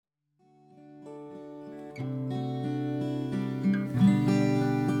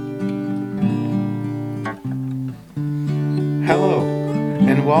Hello,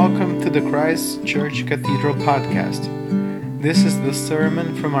 and welcome to the Christ Church Cathedral podcast. This is the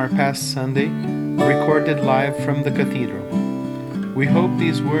sermon from our past Sunday, recorded live from the cathedral. We hope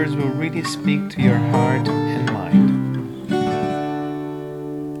these words will really speak to your heart and mind.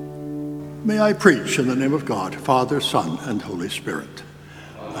 May I preach in the name of God, Father, Son, and Holy Spirit.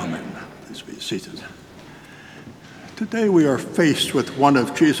 Amen. Please be seated. Today we are faced with one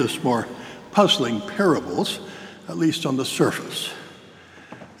of Jesus' more puzzling parables, at least on the surface.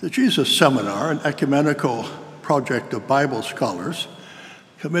 The Jesus Seminar, an ecumenical project of Bible scholars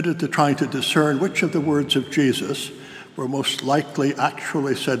committed to trying to discern which of the words of Jesus were most likely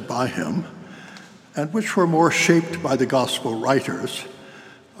actually said by him and which were more shaped by the gospel writers,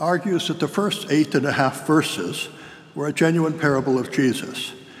 argues that the first 8.5 verses were a genuine parable of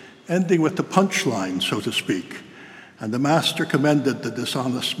Jesus, ending with the punchline, so to speak, and the master commended the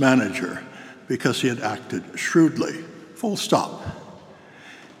dishonest manager because he had acted shrewdly. Full stop.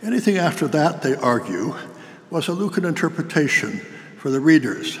 Anything after that, they argue, was a Lucan interpretation for the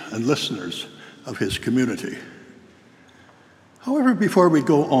readers and listeners of his community. However, before we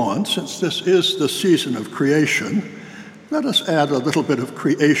go on, since this is the season of creation, let us add a little bit of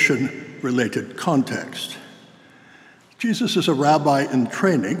creation-related context. Jesus, as a rabbi in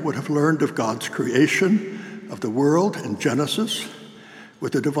training, would have learned of God's creation of the world in Genesis,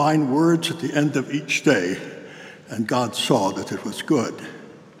 with the divine words at the end of each day, and God saw that it was good.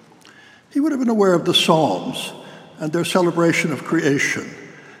 He would have been aware of the Psalms and their celebration of creation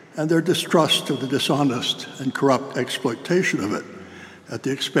and their distrust of the dishonest and corrupt exploitation of it at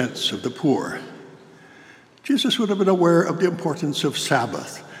the expense of the poor. Jesus would have been aware of the importance of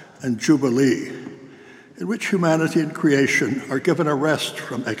Sabbath and Jubilee, in which humanity and creation are given a rest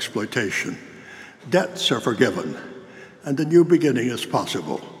from exploitation. Debts are forgiven, and a new beginning is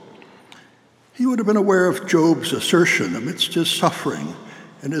possible. He would have been aware of Job's assertion amidst his suffering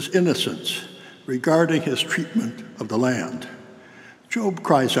and his innocence regarding his treatment of the land. Job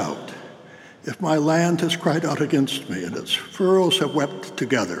cries out, "If my land has cried out against me, and its furrows have wept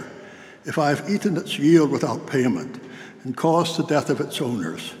together, if I have eaten its yield without payment, and caused the death of its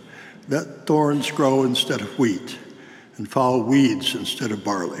owners, let thorns grow instead of wheat, and foul weeds instead of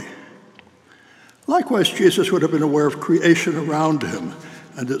barley." Likewise, Jesus would have been aware of creation around him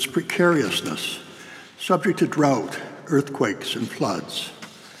and its precariousness, subject to drought, earthquakes, and floods.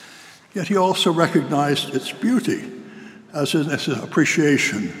 Yet he also recognized its beauty, as in his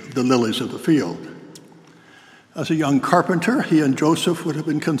appreciation of the lilies of the field. As a young carpenter, he and Joseph would have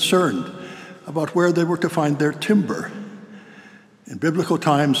been concerned about where they were to find their timber. In biblical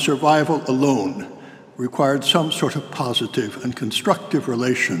times, survival alone required some sort of positive and constructive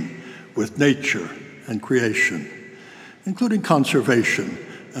relation with nature and creation, including conservation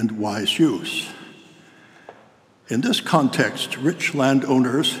and wise use. In this context, rich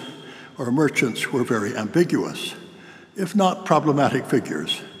landowners or merchants were very ambiguous, if not problematic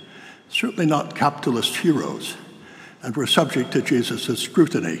figures, certainly not capitalist heroes, and were subject to Jesus'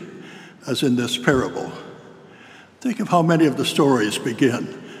 scrutiny, as in this parable. Think of how many of the stories begin,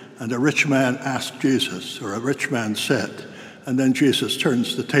 and a rich man asked Jesus, or a rich man said, and then Jesus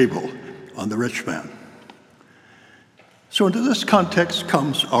turns the table on the rich man. So into this context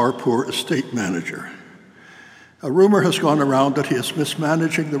comes our poor estate manager. A rumor has gone around that he is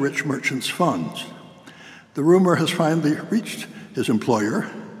mismanaging the rich merchant's funds. The rumor has finally reached his employer,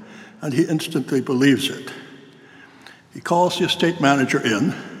 and he instantly believes it. He calls the estate manager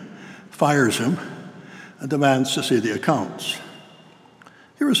in, fires him, and demands to see the accounts.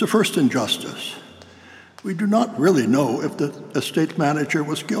 Here is the first injustice. We do not really know if the estate manager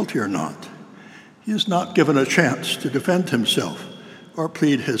was guilty or not. He is not given a chance to defend himself or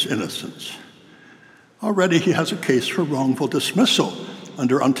plead his innocence. Already he has a case for wrongful dismissal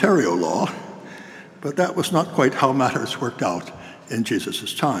under Ontario law, but that was not quite how matters worked out in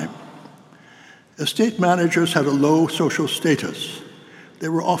Jesus' time. Estate managers had a low social status. They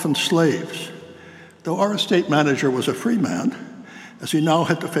were often slaves, though our estate manager was a free man, as he now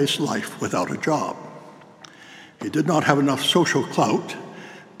had to face life without a job. He did not have enough social clout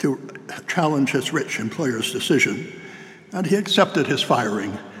to challenge his rich employer's decision, and he accepted his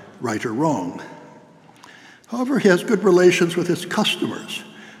firing, right or wrong. However, he has good relations with his customers,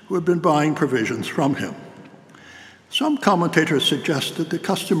 who had been buying provisions from him. Some commentators suggest that the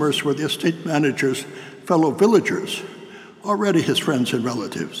customers were the estate manager's fellow villagers, already his friends and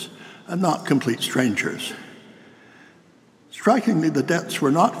relatives, and not complete strangers. Strikingly, the debts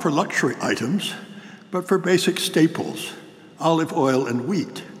were not for luxury items, but for basic staples, olive oil and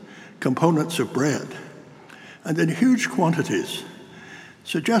wheat, components of bread. and in huge quantities,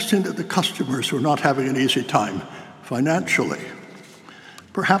 suggesting that the customers were not having an easy time financially.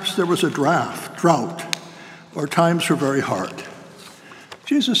 Perhaps there was a drought, or times were very hard.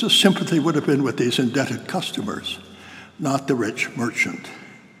 Jesus' sympathy would have been with these indebted customers, not the rich merchant.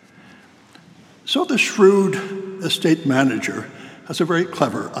 So the shrewd estate manager has a very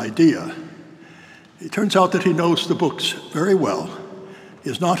clever idea. It turns out that he knows the books very well. He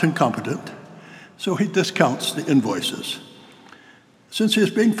is not incompetent, so he discounts the invoices. Since he is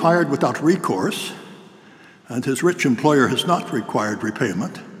being fired without recourse, and his rich employer has not required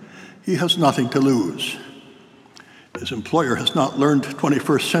repayment, he has nothing to lose. His employer has not learned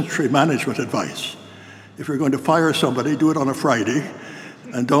 21st century management advice. If you're going to fire somebody, do it on a Friday,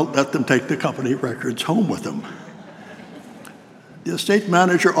 and don't let them take the company records home with them. The estate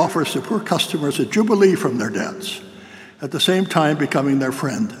manager offers the poor customers a jubilee from their debts, at the same time becoming their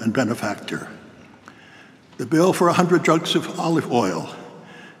friend and benefactor. The bill for 100 jugs of olive oil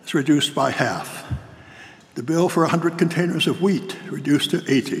is reduced by half. The bill for 100 containers of wheat reduced to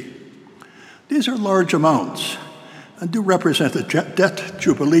 80. These are large amounts and do represent a debt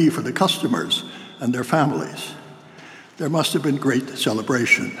jubilee for the customers and their families. There must have been great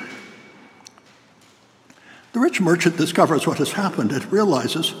celebration. The rich merchant discovers what has happened and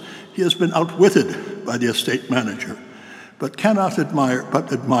realizes he has been outwitted by the estate manager, but cannot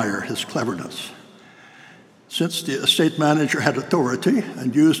admire his cleverness. Since the estate manager had authority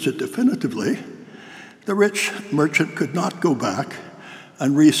and used it definitively, the rich merchant could not go back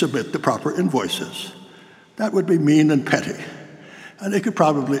and resubmit the proper invoices. That would be mean and petty, and he could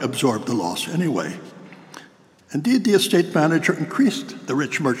probably absorb the loss anyway. Indeed, the estate manager increased the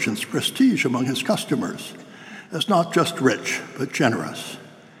rich merchant's prestige among his customers as not just rich, but generous.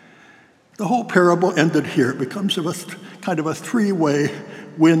 The whole parable ended here. It becomes kind of a three-way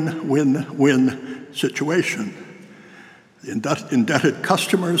win-win-win situation. The indebted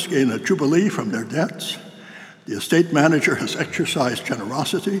customers gain a jubilee from their debts. The estate manager has exercised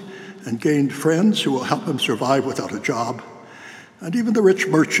generosity and gained friends who will help him survive without a job. And even the rich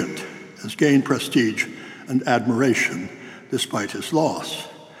merchant has gained prestige and admiration despite his loss.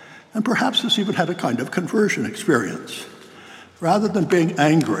 And perhaps has even had a kind of conversion experience. Rather than being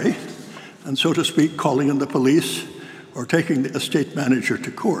angry and, so to speak, calling in the police or taking the estate manager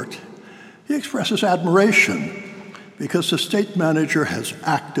to court, he expresses admiration because the estate manager has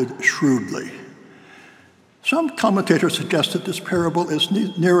acted shrewdly. Some commentators suggest that this parable is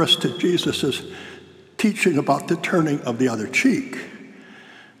nearest to Jesus' teaching about the turning of the other cheek.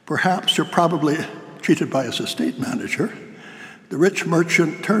 Perhaps you're probably cheated by his estate manager. The rich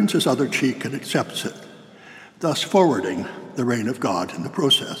merchant turns his other cheek and accepts it, thus forwarding the reign of God in the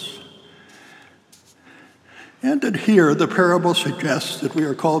process. And in here, the parable suggests that we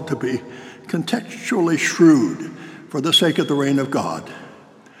are called to be contextually shrewd for the sake of the reign of God,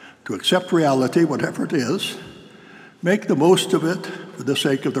 to accept reality, whatever it is, make the most of it for the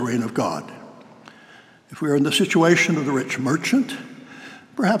sake of the reign of God. If we are in the situation of the rich merchant,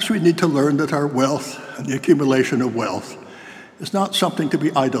 perhaps we need to learn that our wealth and the accumulation of wealth is not something to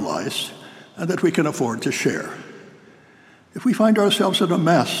be idolized and that we can afford to share. If we find ourselves in a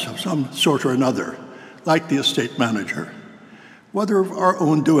mess of some sort or another, like the estate manager, whether of our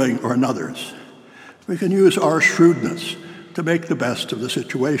own doing or another's, we can use our shrewdness to make the best of the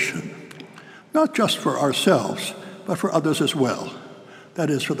situation, not just for ourselves, but for others as well, that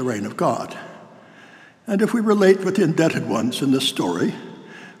is, for the reign of God. And if we relate with the indebted ones in this story,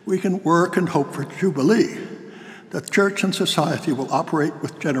 we can work and hope for jubilee, that church and society will operate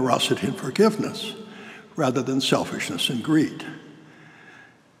with generosity and forgiveness rather than selfishness and greed.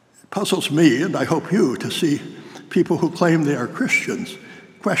 It puzzles me, and I hope you, to see people who claim they are Christians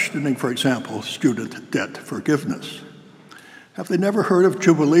questioning, for example, student debt forgiveness. Have they never heard of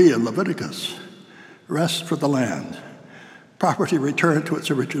Jubilee in Leviticus? Rest for the land, property returned to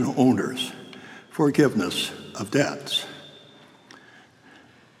its original owners, forgiveness of debts.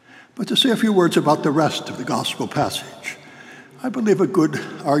 But to say a few words about the rest of the gospel passage, I believe a good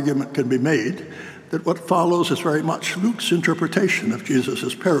argument can be made that what follows is very much Luke's interpretation of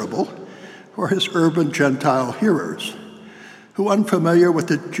Jesus' parable for his urban Gentile hearers, who, unfamiliar with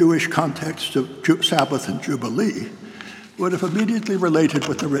the Jewish context of Sabbath and Jubilee, would have immediately related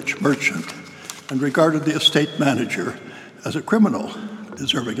with the rich merchant and regarded the estate manager as a criminal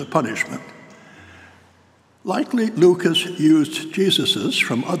deserving of punishment. Likely, Luke has used Jesus'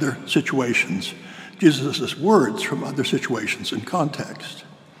 from other situations, Jesus' words from other situations in context.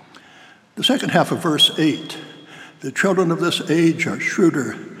 The second half of verse 8, the children of this age are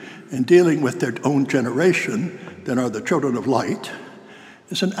shrewder in dealing with their own generation than are the children of light,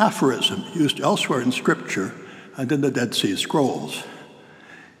 is an aphorism used elsewhere in Scripture and in the Dead Sea Scrolls.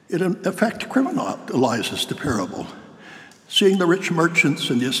 It in effect criminalizes the parable, seeing the rich merchants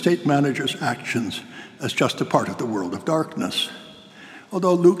and the estate manager's actions as just a part of the world of darkness,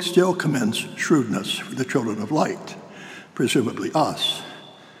 although Luke still commends shrewdness for the children of light, presumably us.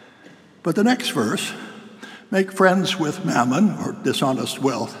 But the next verse, make friends with mammon, or dishonest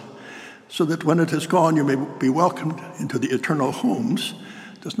wealth, so that when it is gone you may be welcomed into the eternal homes,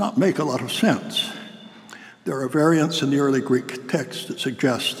 does not make a lot of sense. There are variants in the early Greek text that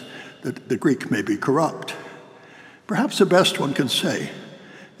suggest that the Greek may be corrupt. Perhaps the best one can say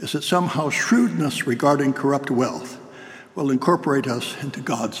is that somehow shrewdness regarding corrupt wealth will incorporate us into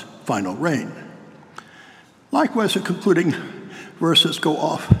God's final reign. Likewise, the concluding verses go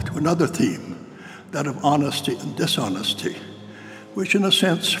off to another theme, that of honesty and dishonesty, which in a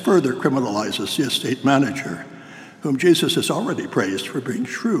sense further criminalizes the estate manager, whom Jesus has already praised for being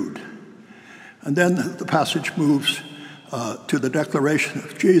shrewd. And then the passage moves to the declaration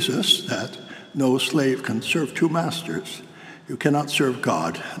of Jesus that no slave can serve two masters. You cannot serve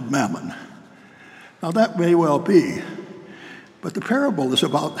God and mammon. Now that may well be, but the parable is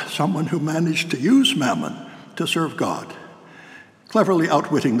about someone who managed to use mammon to serve God, cleverly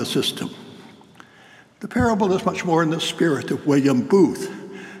outwitting the system. The parable is much more in the spirit of William Booth,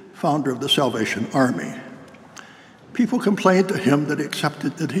 founder of the Salvation Army. People complained to him that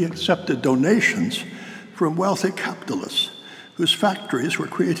he accepted donations from wealthy capitalists whose factories were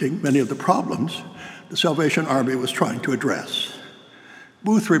creating many of the problems the Salvation Army was trying to address.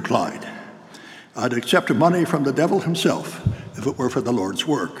 Booth replied, I'd accept money from the devil himself if it were for the Lord's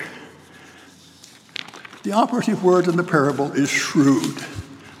work. The operative word in the parable is shrewd,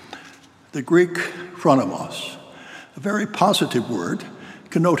 the Greek phronimos, a very positive word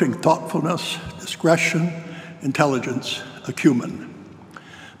connoting thoughtfulness, discretion, intelligence, acumen.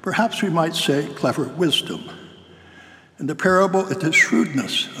 Perhaps we might say clever wisdom. In the parable, it is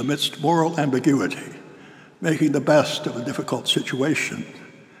shrewdness amidst moral ambiguity, making the best of a difficult situation.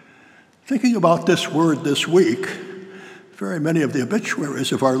 Thinking about this word this week, very many of the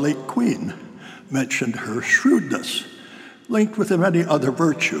obituaries of our late Queen mentioned her shrewdness, linked with the many other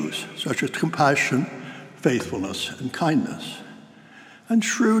virtues, such as compassion, faithfulness, and kindness. And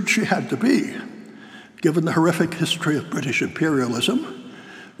shrewd she had to be, given the horrific history of British imperialism,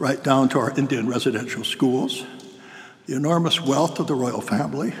 right down to our Indian residential schools, the enormous wealth of the royal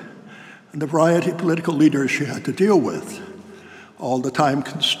family, and the variety of political leaders she had to deal with, all the time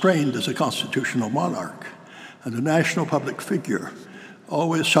constrained as a constitutional monarch and a national public figure,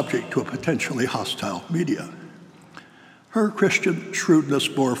 always subject to a potentially hostile media. Her Christian shrewdness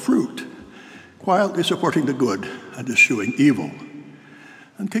bore fruit, quietly supporting the good and eschewing evil.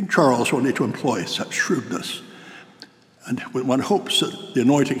 And King Charles wanted to employ such shrewdness, and one hopes that the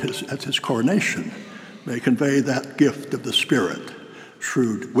anointing at his coronation may convey that gift of the Spirit,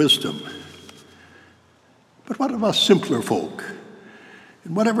 shrewd wisdom. But what of us simpler folk?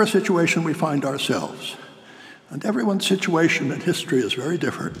 In whatever situation we find ourselves, and everyone's situation and history is very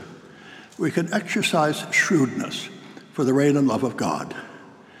different, we can exercise shrewdness for the reign and love of God,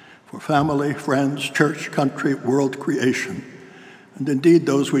 for family, friends, church, country, world, creation, and indeed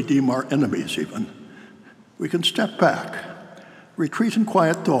those we deem our enemies even. We can step back, retreat in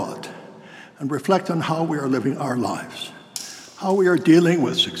quiet thought, and reflect on how we are living our lives, how we are dealing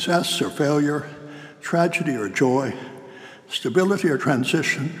with success or failure, tragedy or joy, stability or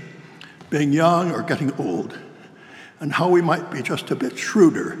transition, being young or getting old, and how we might be just a bit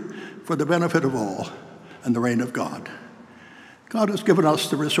shrewder for the benefit of all and the reign of God. God has given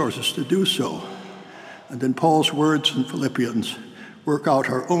us the resources to do so, and in Paul's words in Philippians, work out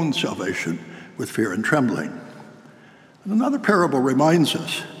our own salvation with fear and trembling. And another parable reminds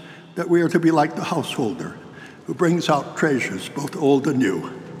us that we are to be like the householder who brings out treasures, both old and new,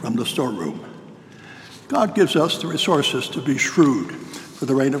 from the storeroom. God gives us the resources to be shrewd for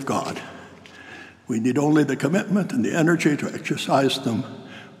the reign of God. We need only the commitment and the energy to exercise them,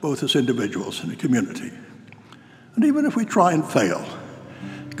 both as individuals and a community. And even if we try and fail,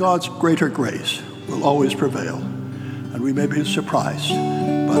 God's greater grace will always prevail, and we may be surprised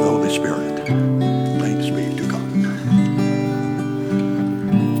by the Holy Spirit. Thanks be to God.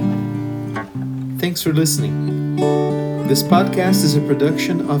 Thanks for listening. This podcast is a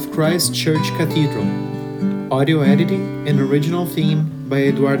production of Christ Church Cathedral. Audio editing and original theme by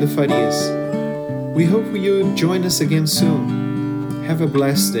Eduardo Farias. We hope you join us again soon. Have a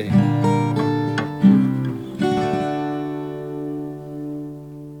blessed day.